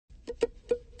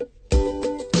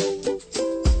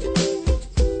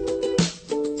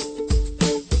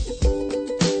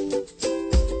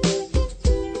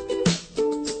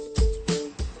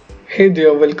Hey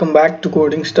there, welcome back to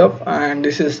Coding Stuff, and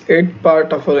this is 8th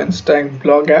part of our Instag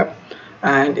blog app.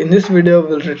 And in this video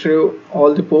we'll retrieve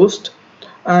all the posts,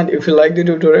 and if you like the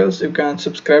tutorials you can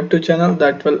subscribe to channel.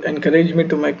 That will encourage me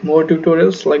to make more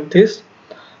tutorials like this.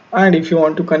 And if you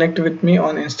want to connect with me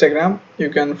on Instagram you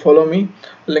can follow me,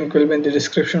 link will be in the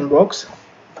description box.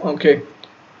 Okay,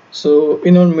 so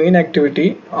in our main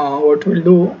activity what we'll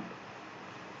do,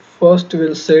 first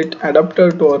we'll set adapter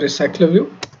to our recycler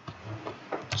view.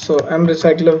 So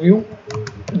Recyclerview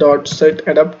dot set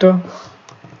adapter,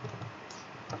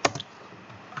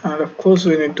 and of course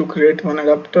we need to create one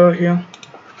adapter here.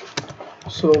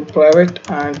 So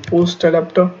private and post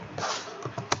adapter,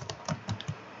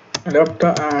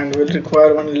 and we'll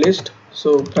require one list.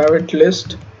 So private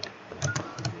list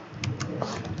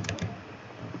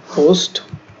post,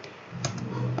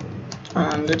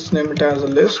 and let's name it as a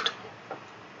list.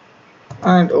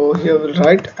 And over here we'll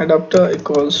write adapter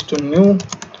equals to new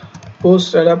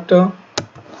post adapter,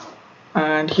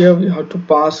 and here we have to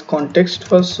pass context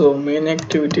first. So main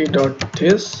activity dot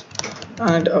this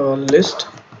and our list.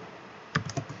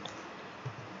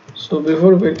 So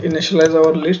before we initialize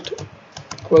our list,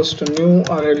 equals to new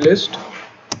array list,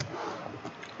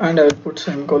 and I will put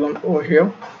semicolon over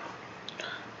here,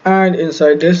 and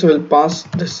inside this we'll pass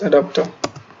this adapter.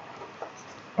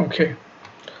 Okay,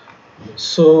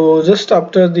 so just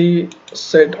after the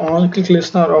set on click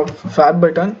listener of fab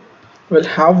button, we'll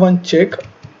have one check,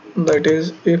 that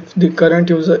is if the current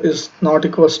user is not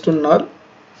equals to null.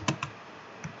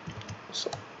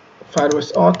 So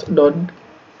firebase auth dot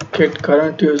get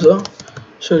current user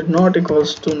should not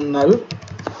equals to null.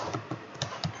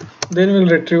 Then we'll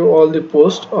retrieve all the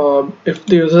post. If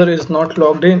the user is not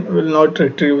logged in, we'll not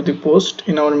retrieve the post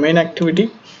in our main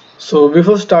activity. So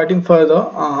before starting further,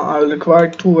 I will require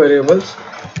two variables.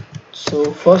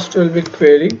 So first will be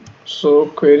query. So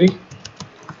query,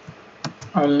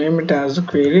 I'll name it as a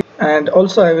query, and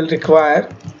also I will require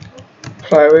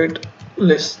private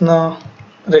listener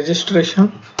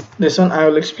registration. This one I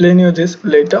will explain you this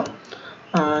later,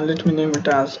 and let me name it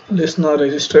as listener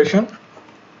registration.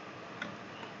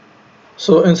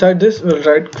 So inside this we'll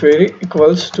write query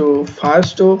equals to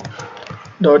firestore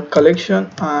dot collection,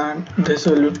 and this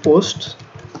will be posts.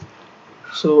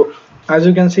 So as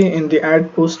you can see in the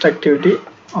add post activity,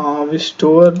 we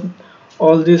store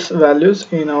all these values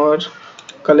in our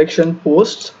collection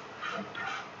posts.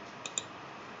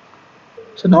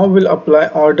 So now we'll apply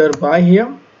order by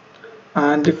here,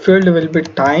 and the field will be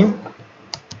time,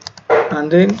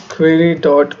 and then query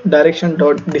dot direction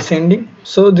dot descending.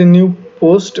 So the new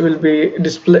post will be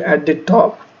displayed at the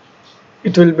top.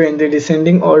 It will be in the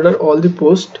descending order, all the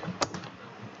posts.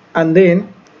 And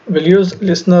then we'll use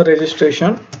listener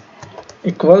registration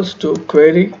equals to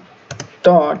query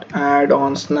dot add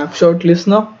on snapshot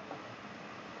listener,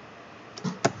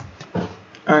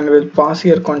 and we'll pass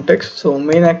here context. So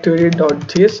main activity dot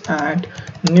this and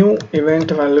new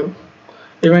event value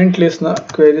event listener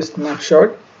query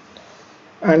snapshot,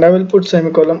 and I will put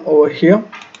semicolon over here.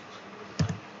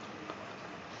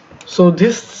 So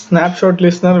this snapshot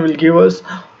listener will give us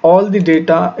all the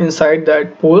data inside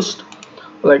that post,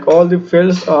 like all the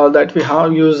fields that we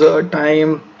have, user,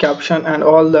 time, caption, and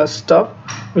all that stuff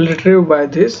will retrieve by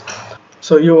this.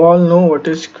 So you all know what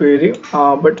is query,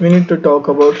 but we need to talk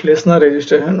about listener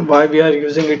registration, why we are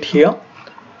using it here.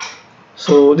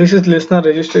 So this is listener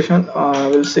registration,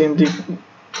 we'll see in the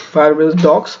Firebase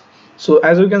docs. So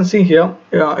as you can see here,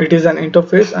 it is an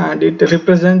interface, and it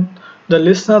represents the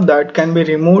listener that can be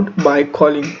removed by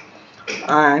calling,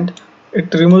 and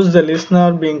it removes the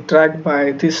listener being tracked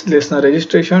by this listener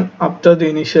registration after the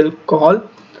initial call.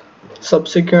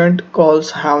 Subsequent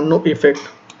calls have no effect.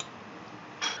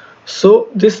 So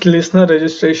this listener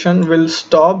registration will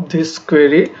stop this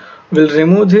query. We'll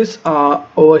remove this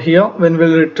over here when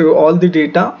we'll retrieve all the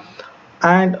data,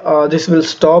 and this will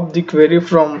stop the query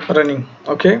from running.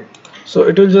 Okay, so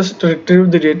it will just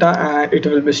retrieve the data and it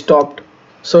will be stopped.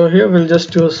 So here we'll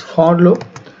just use for loop,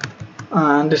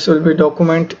 and this will be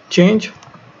document change,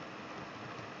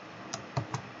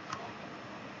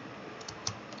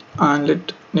 and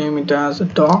let name it as a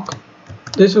doc.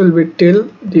 This will be till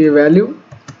the value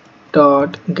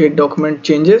dot get document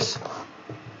changes,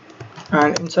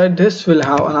 and inside this we'll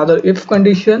have another if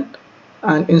condition,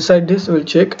 and inside this we'll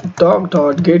check doc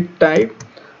dot get type,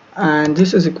 and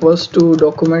this is equals to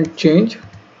document change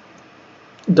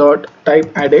dot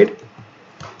type added,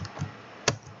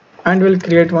 and we'll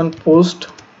create one post.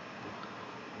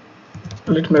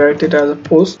 Let me write it as a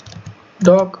post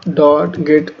doc dot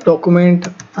get document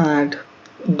and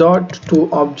dot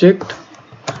to object,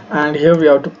 and here we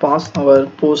have to pass our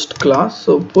post class.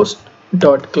 So post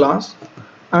dot class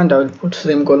and I will put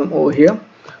semicolon over here.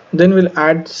 Then we'll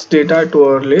add this data to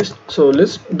our list. So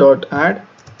list dot add,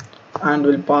 and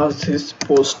we'll pass this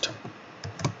post,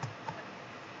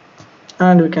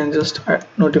 and we can just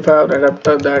notify our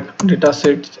adapter that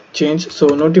dataset change. So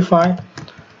notify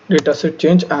dataset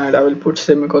change, and I will put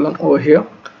semicolon over here.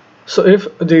 So if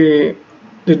the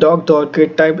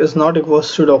doc.get type is not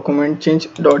equals to document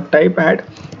change dot type add,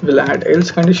 we'll add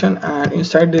else condition, and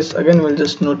inside this again we'll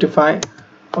just notify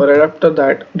our adapter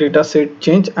that dataset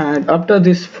change, and after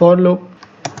this for loop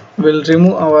we'll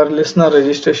remove our listener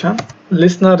registration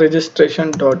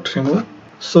dot remove.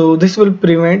 So this will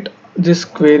prevent this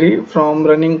query from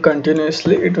running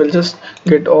continuously. It will just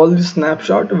get all the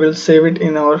snapshot, we'll save it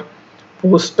in our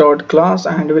post dot class,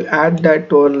 and we'll add that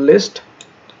to our list,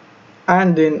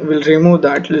 and then we'll remove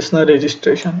that listener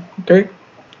registration. Okay,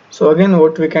 so again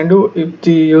what we can do, if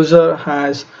the user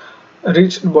has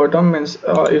reached bottom, means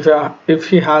if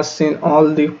he has seen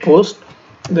all the posts,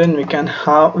 then we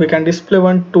can display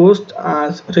one toast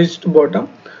as reached bottom.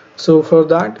 So for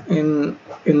that, in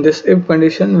this if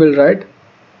condition, we'll write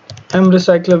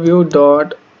mRecyclerview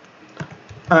dot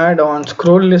add on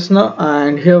scroll listener,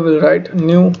 and here we'll write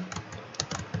new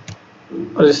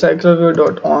recyclerview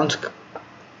dot on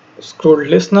scroll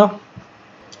listener,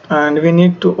 and we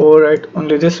need to overwrite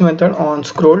only this method on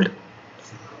scrolled,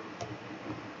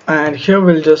 and here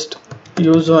we'll just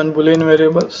use one boolean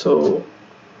variable. So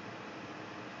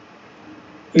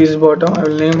is bottom, I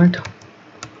will name it,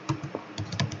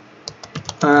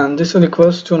 and this will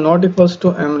equals to not equals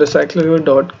to mRecyclerview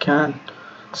dot can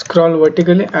scroll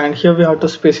vertically, and here we have to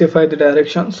specify the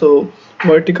direction. So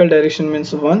vertical direction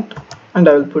means 1, and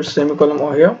I will put semicolon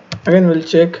over here. Again we'll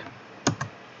check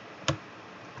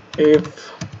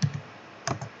if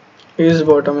is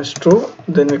bottom is true,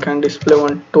 then we can display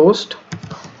one toast,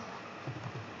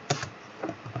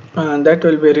 and that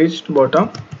will be reached bottom.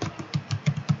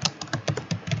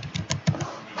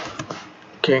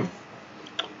 Okay,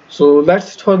 so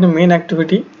that's it for the main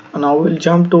activity. Now we'll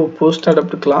jump to post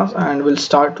adapter class, and we'll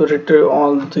start to retrieve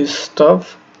all this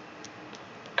stuff.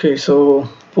 Okay, so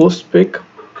post pick,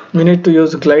 we need to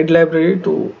use glide library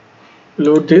to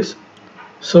load this.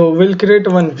 So we'll create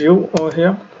one view over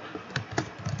here,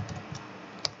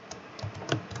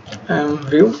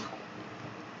 view,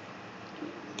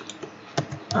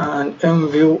 and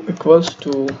view equals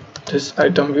to this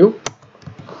item view.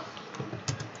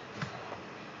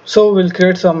 So we'll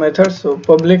create some methods. So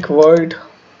public void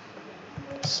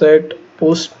set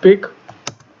post pick,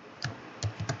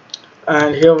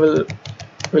 and here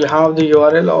we'll have the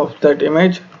URL of that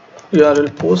image,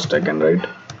 URL post I can write.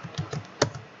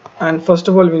 And first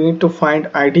of all we need to find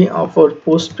ID of our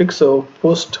post pick. So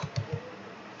post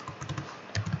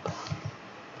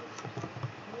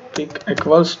pick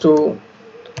equals to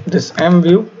this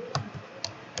mview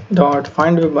dot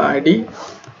find view by ID,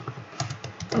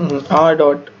 r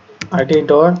dot id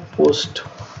dot post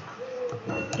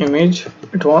image.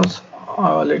 It was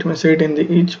let me see it in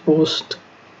the each post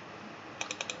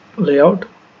layout.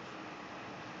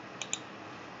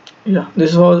 Yeah,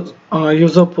 this was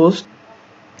user post.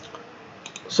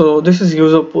 So this is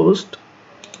user post,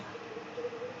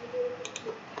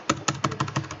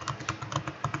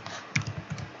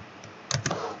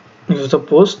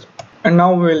 and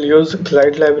now we'll use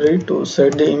glide library to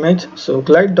set the image. So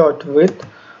glide dot width,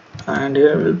 and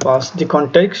here we'll pass the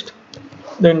context,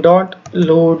 then dot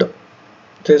load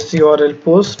this URL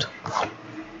post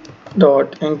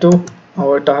dot into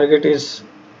our target is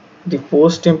the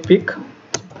post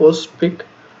pick,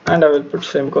 and I will put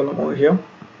semicolon over here.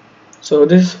 So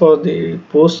this is for the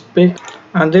post pick,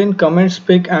 and then comments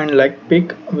pick and like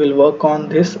pick will work on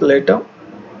this later,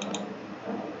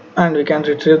 and we can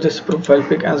retrieve this profile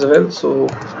pick as well. So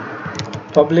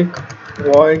public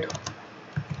void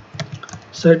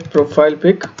set profile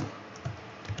pick,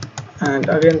 and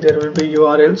again there will be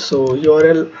URL. So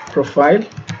URL profile,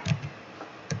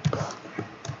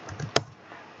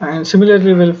 and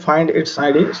similarly we'll find its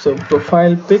ID. So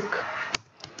profile pick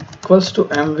equals to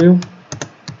mview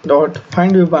dot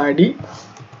find view by ID,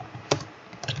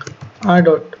 r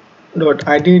dot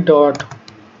id dot,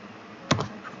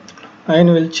 and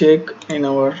we'll check in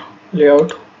our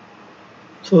layout.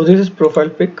 So this is profile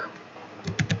pick,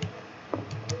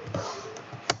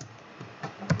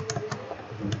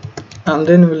 and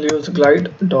then we'll use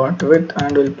glide dot width,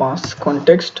 and we'll pass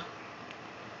context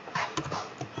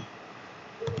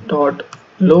dot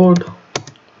load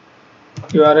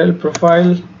URL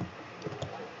profile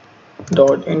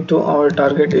dot into our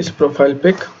target is profile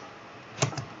pick,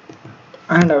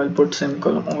 and I will put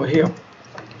semicolon over here.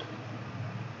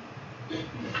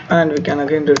 and we can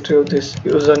again retrieve this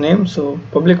username. So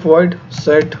public void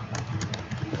set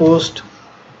post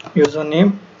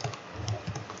username,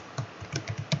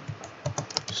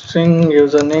 string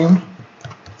username,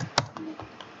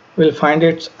 we'll find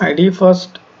its id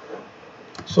first.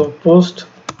 So post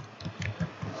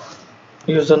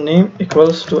username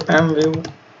equals to mview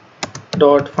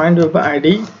dot find view by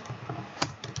id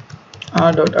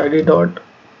r.id dot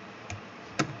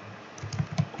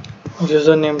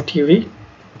username tv,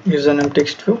 username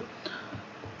text view,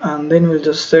 and then we'll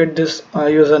just set this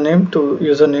username to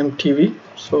username tv.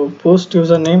 So post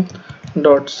username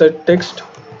dot set text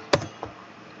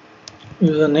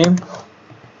username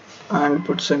and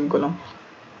put semicolon.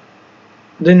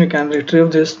 Then we can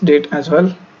retrieve this date as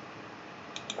well.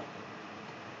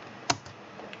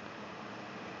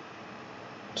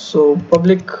 So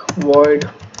public void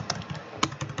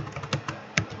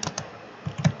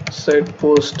set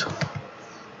post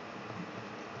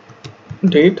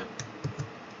date,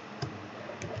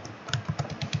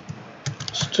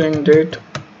 string date,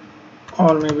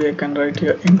 or maybe I can write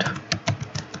here int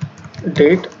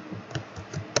date,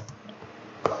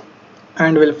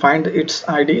 and we'll find its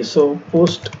id. So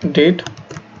post date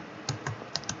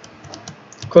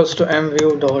equals to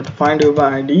mview dot find view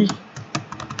by id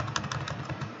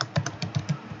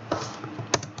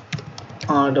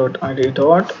r.id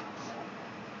dot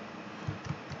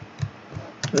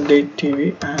date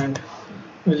tv, and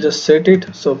we'll just set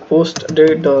it. So post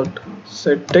date dot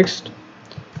set text,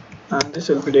 and this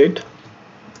will be date,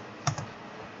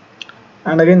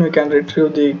 and again we can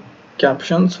retrieve the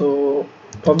caption. So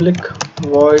public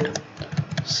void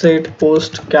set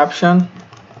post caption,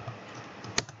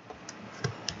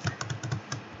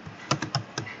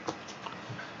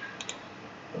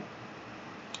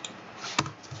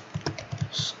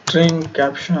 string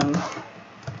caption,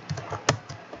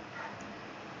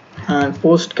 and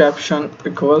post caption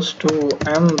equals to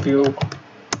mview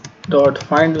dot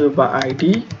find view by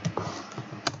id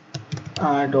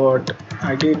dot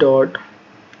id dot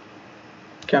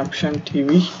caption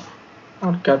tv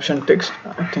or caption text.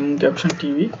 I think caption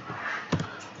tv,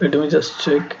 let me just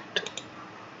check it.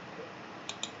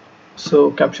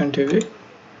 So caption tv,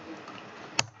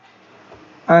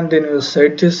 and then we'll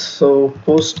set this. So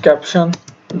post caption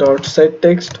dot set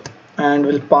text, and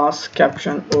we'll pass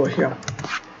caption over here.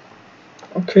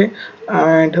 Okay,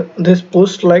 and this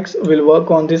post likes will work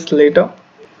on this later.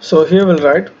 So here we'll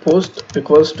write post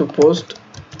equals to post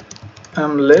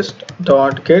list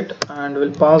dot get, and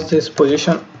we'll pass this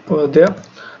position over there,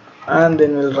 and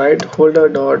then we'll write holder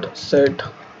dot set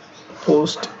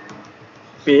post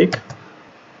peak,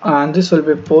 and this will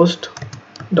be post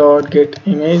dot get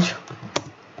image,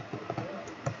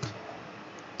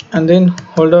 and then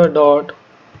holder dot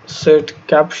set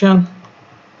caption,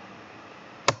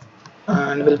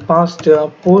 and we'll pass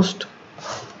the post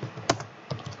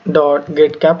dot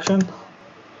get caption.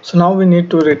 So now we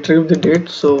need to retrieve the date.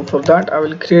 So for that I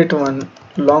will create one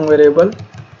long variable,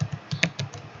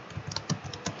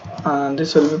 and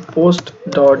this will be post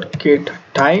dot get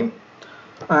time,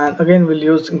 and again we'll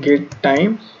use get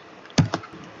time.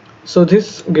 So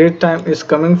this get time is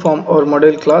coming from our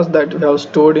model class that we have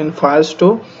stored in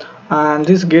Firestore, and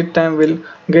this get time will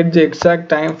get the exact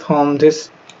time from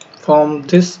this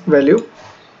value.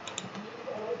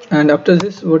 And after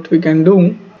this, what we can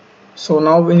do, so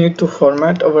now we need to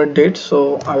format our date.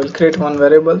 So I will create one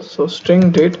variable. So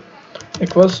string date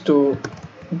equals to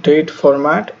date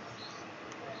format.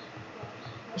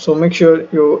 So make sure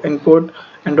you input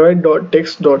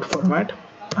android.text.format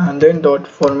and then dot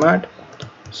format.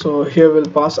 So here we'll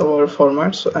pass our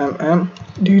format. So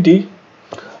dd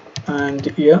and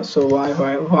the year. So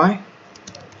y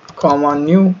comma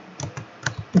new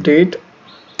date,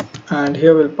 and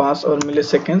here we'll pass our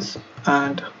milliseconds,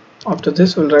 and after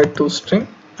this we'll write toString,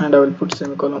 and I will put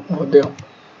semicolon over there.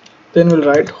 Then we'll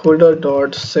write holder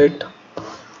dot set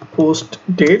post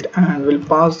date, and we'll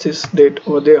pass this date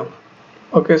over there.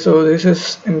 Okay, so this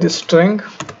is in this string.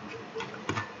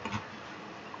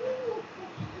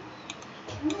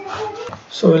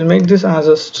 So we'll make this as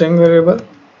a string variable,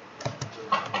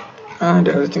 and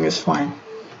everything is fine.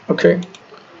 Okay,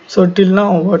 so till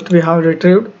now what we have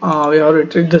retrieved, we have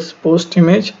retrieved this post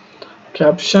image,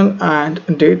 caption and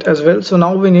date as well. So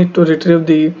now we need to retrieve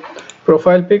the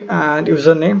profile pic and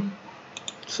username.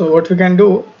 So what we can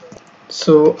do,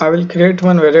 so I will create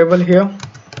one variable here,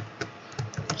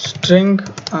 string,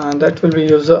 and that will be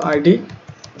user ID.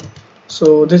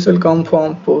 So this will come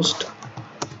from post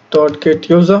dot get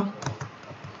user,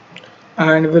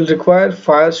 and will require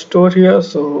Firestore here.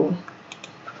 So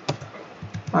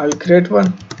I will create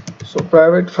one. So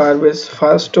private Firebase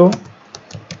Firestore,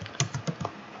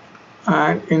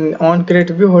 and in on create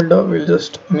view holder we'll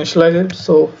just initialize it.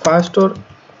 So firestore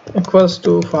equals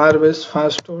to firebase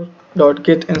firestore dot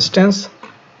get instance,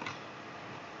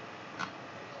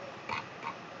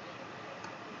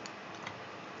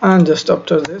 and just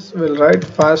after this we'll write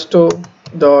firestore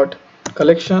dot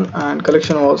collection, and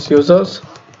collection was users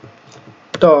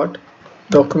dot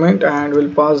document, and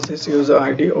we'll pass this user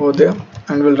ID over there,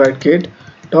 and we'll write get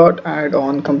dot add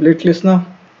on complete listener,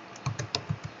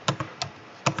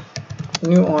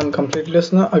 new on complete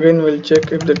listener. Again we'll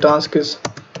check if the task is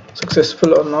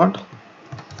successful or not,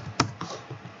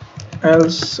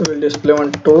 else we'll display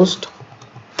one toast,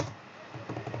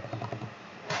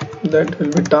 that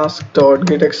will be task dot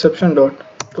get exception dot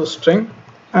to string,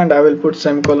 and I will put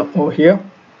semicolon over here.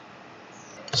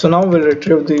 So now we'll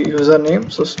retrieve the username,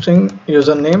 so string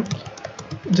username,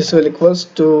 this will equals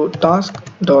to task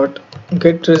dot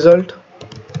get result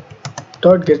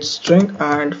dot get string,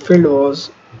 and field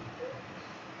was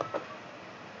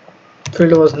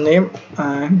name,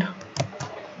 and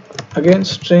again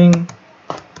string,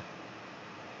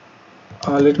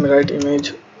 let me write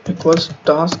image equals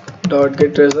task dot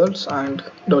get results and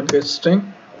dot get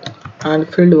string, and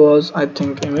field was I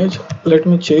think image. Let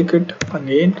me check it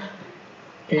again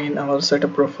in our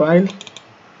setup profile,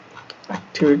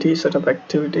 activity, setup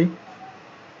activity.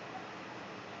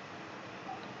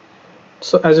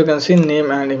 So as you can see,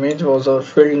 name and image was our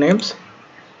field names.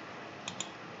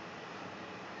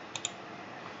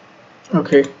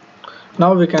 Okay,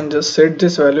 now we can just set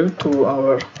this value to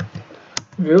our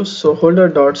views. So holder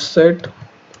dot set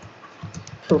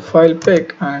profile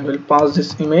pic, and we'll pass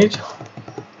this image,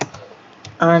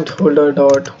 and holder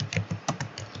dot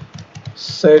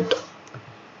set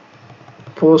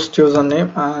post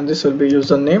username, and this will be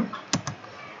username.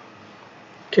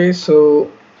 Okay, so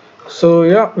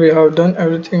yeah, we have done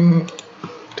everything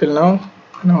till now.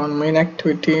 Now on main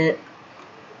activity,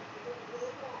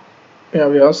 yeah,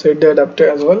 we have set the adapter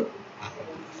as well.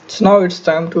 So now it's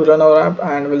time to run our app,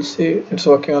 and we'll see it's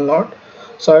working or not.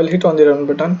 So I'll hit on the run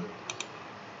button.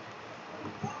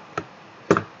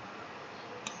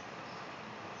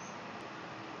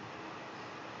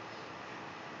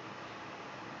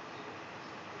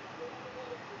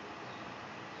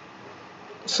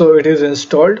 So it is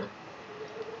installed.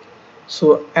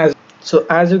 So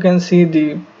as you can see,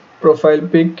 the profile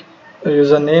pic,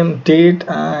 username, date,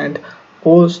 and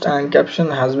post and caption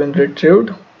has been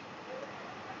retrieved.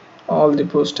 All the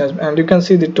post has, and you can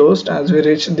see the toast as we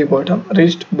reached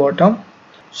bottom.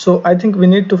 So I think we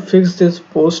need to fix this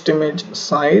post image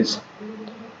size.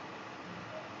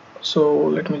 So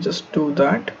let me just do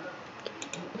that.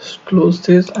 Just close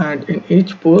this, and in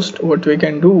each post what we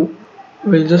can do,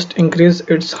 we'll just increase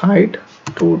its height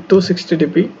to 260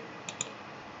 dp,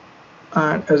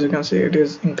 and as you can see it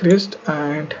is increased,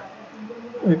 and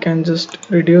we can just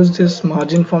reduce this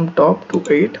margin from top to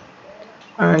 8,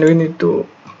 and we need to,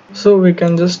 so we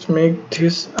can just make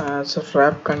this as a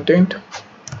wrap content,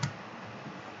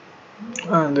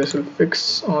 and this will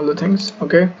fix all the things.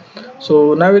 Okay,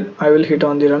 so now I will hit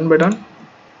on the run button.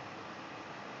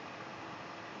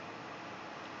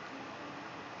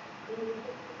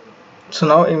 So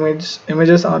now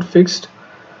images are fixed.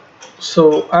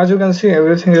 So as you can see,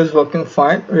 everything is working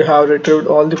fine. We have retrieved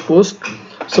all the posts.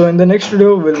 So in the next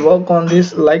video we'll work on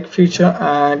this like feature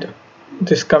and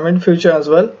this comment feature as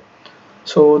well.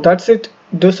 So that's it.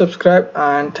 Do subscribe,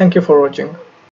 and thank you for watching.